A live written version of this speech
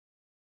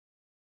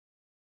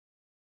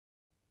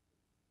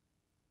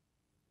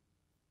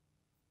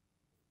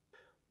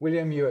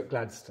William Ewart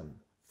Gladstone,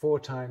 4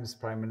 times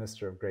Prime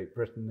Minister of Great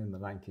Britain in the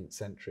 19th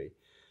century,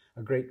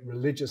 a great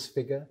religious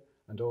figure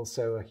and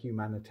also a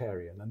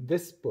humanitarian. And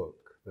this book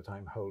that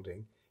I'm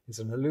holding is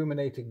an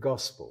illuminated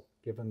gospel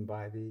given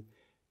by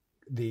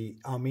the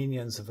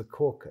Armenians of the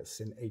Caucasus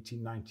in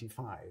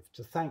 1895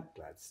 to thank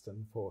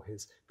Gladstone for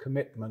his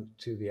commitment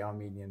to the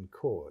Armenian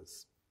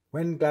cause.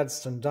 When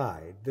Gladstone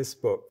died, this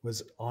book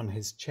was on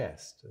his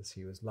chest as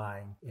he was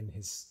lying in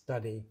his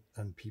study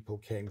and people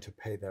came to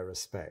pay their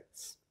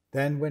respects.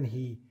 Then when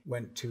he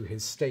went to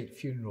his state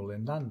funeral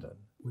in London,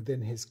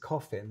 within his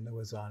coffin there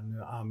was an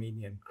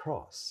Armenian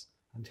cross,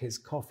 and his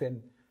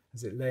coffin,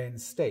 as it lay in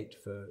state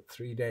for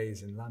 3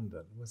 days in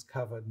London, was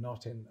covered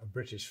not in a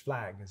British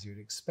flag as you'd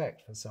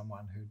expect for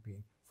someone who'd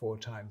been 4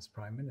 times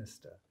Prime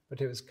Minister,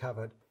 but it was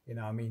covered in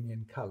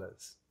Armenian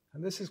colours.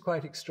 And this is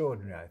quite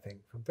extraordinary, I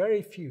think, for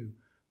very few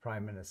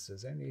Prime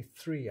Ministers. Only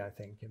 3, I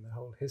think, in the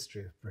whole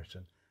history of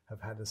Britain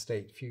have had a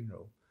state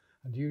funeral.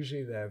 And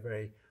usually they're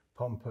very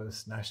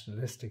pompous,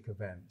 nationalistic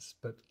events.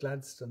 But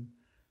Gladstone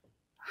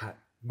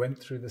went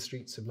through the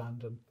streets of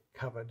London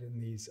covered in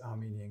these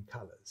Armenian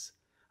colours.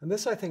 And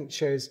this, I think,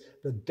 shows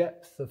the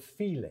depth of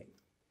feeling.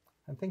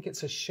 I think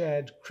it's a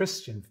shared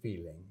Christian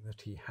feeling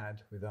that he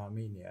had with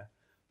Armenia,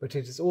 but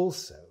it is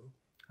also,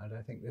 and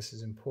I think this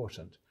is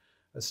important,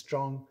 a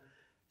strong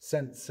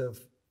sense of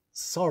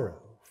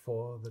sorrow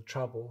for the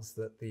troubles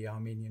that the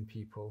Armenian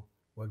people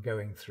were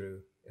going through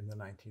in the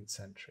 19th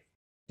century.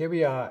 Here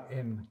we are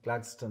in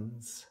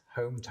Gladstone's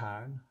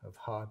hometown of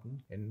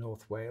Warden in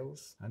North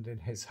Wales and in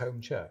his home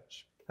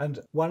church.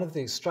 And one of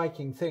the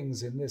striking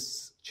things in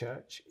this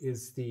church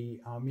is the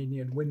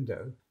Armenian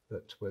window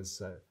that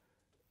was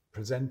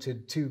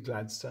presented to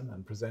Gladstone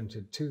and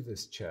presented to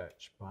this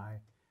church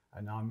by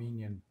an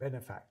Armenian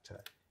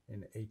benefactor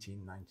in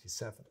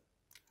 1897.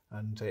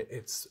 And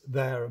it's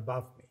there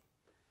above me.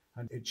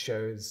 And it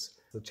shows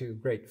the 2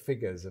 great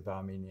figures of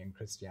Armenian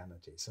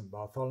Christianity, St.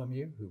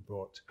 Bartholomew, who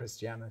brought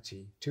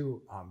Christianity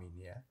to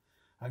Armenia,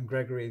 and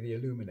Gregory the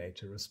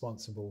Illuminator,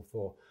 responsible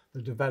for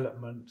the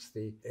development,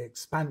 the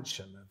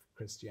expansion of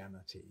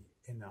Christianity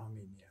in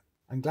Armenia.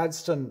 And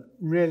Gladstone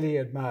really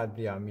admired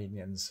the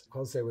Armenians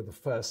because they were the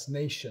first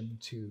nation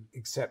to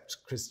accept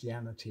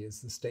Christianity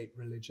as the state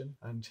religion,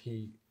 and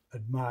he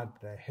admired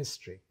their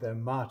history, their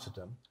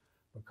martyrdom,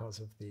 because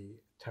of the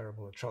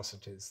terrible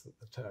atrocities that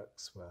the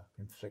Turks were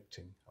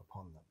inflicting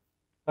upon them.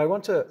 I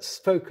want to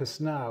focus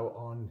now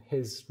on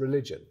his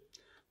religion,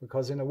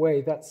 because in a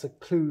way that's a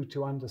clue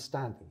to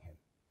understanding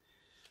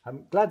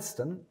him.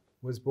 Gladstone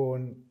was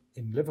born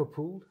in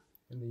Liverpool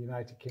in the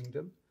United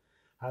Kingdom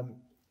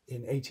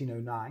in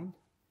 1809.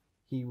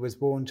 He was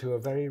born to a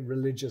very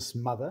religious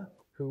mother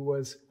who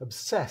was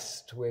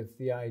obsessed with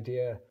the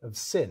idea of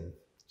sin.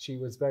 She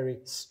was very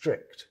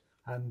strict.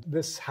 And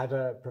this had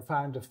a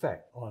profound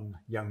effect on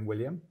young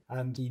William,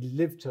 and he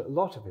lived a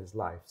lot of his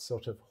life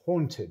sort of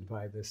haunted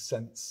by this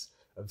sense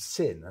of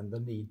sin and the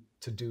need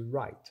to do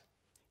right.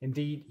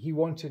 Indeed, he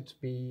wanted to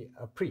be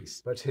a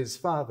priest, but his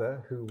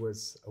father, who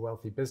was a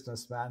wealthy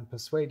businessman,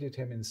 persuaded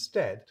him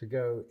instead to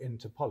go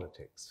into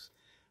politics.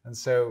 And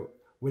so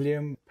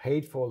William,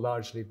 paid for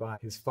largely by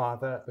his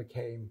father,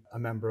 became a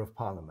member of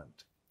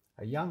Parliament,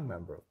 a young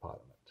member of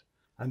Parliament.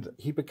 And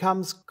he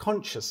becomes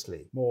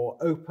consciously more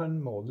open,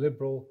 more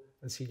liberal,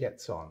 as he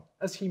gets on,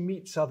 as he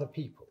meets other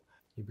people.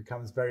 He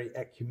becomes very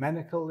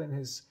ecumenical in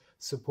his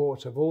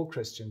support of all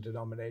Christian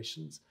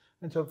denominations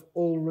and of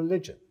all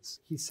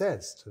religions. He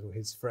says to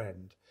his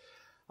friend,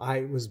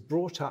 "I was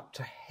brought up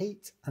to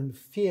hate and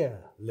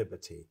fear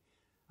liberty.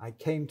 I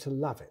came to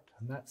love it,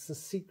 and that's the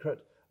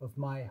secret of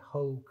my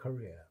whole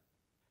career."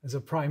 As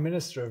a Prime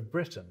Minister of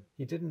Britain,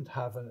 he didn't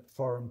have a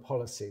foreign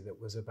policy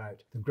that was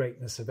about the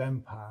greatness of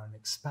empire and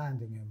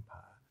expanding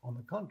empire. On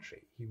the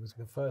contrary, he was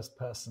the first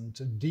person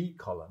to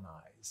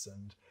decolonize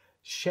and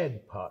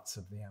shed parts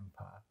of the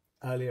empire.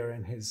 Earlier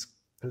in his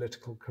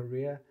political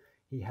career,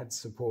 he had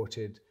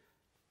supported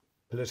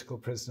political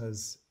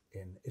prisoners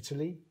in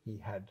Italy. He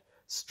had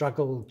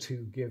struggled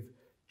to give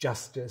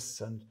justice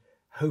and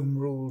home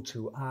rule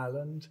to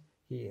Ireland.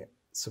 He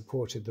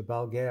supported the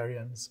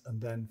Bulgarians,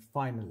 and then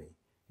finally,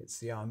 it's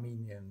the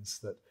Armenians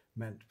that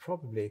meant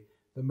probably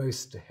the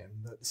most to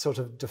him, that sort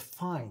of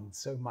defined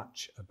so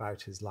much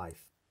about his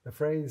life. The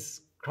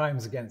phrase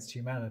crimes against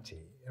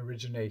humanity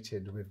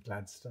originated with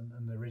Gladstone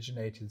and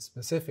originated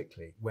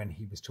specifically when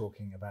he was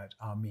talking about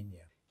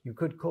Armenia. You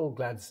could call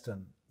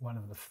Gladstone one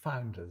of the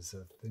founders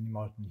of the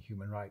modern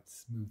human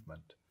rights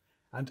movement.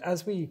 And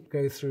as we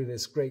go through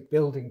this great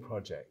building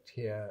project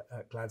here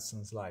at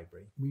Gladstone's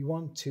library, we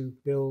want to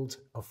build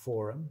a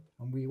forum,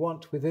 and we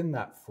want within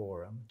that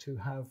forum to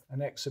have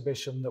an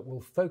exhibition that will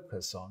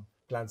focus on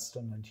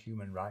Gladstone and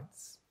human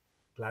rights,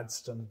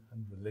 Gladstone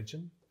and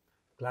religion,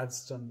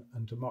 Gladstone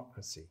and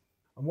democracy.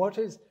 And what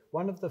is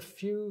one of the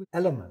few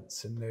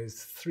elements in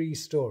those 3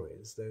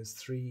 stories, those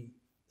 3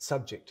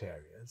 subject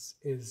areas,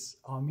 is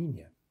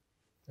Armenia.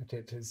 That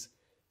it is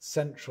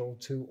central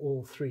to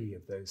all 3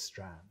 of those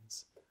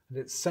strands. And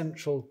it's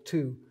central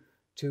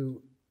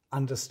to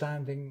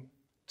understanding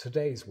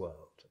today's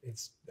world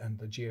and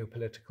the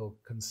geopolitical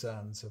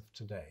concerns of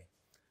today.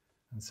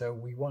 And so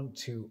we want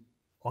to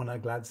honor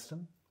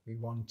Gladstone. We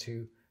want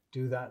to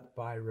do that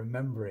by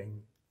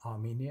remembering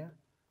Armenia,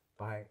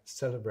 by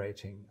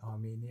celebrating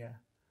Armenia,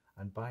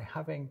 and by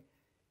having,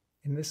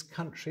 in this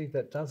country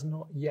that does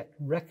not yet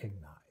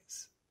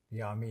recognize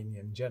the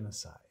Armenian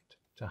genocide,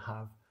 to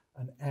have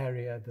an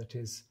area that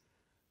is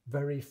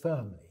very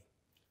firmly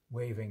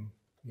waving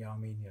the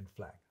Armenian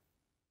flag.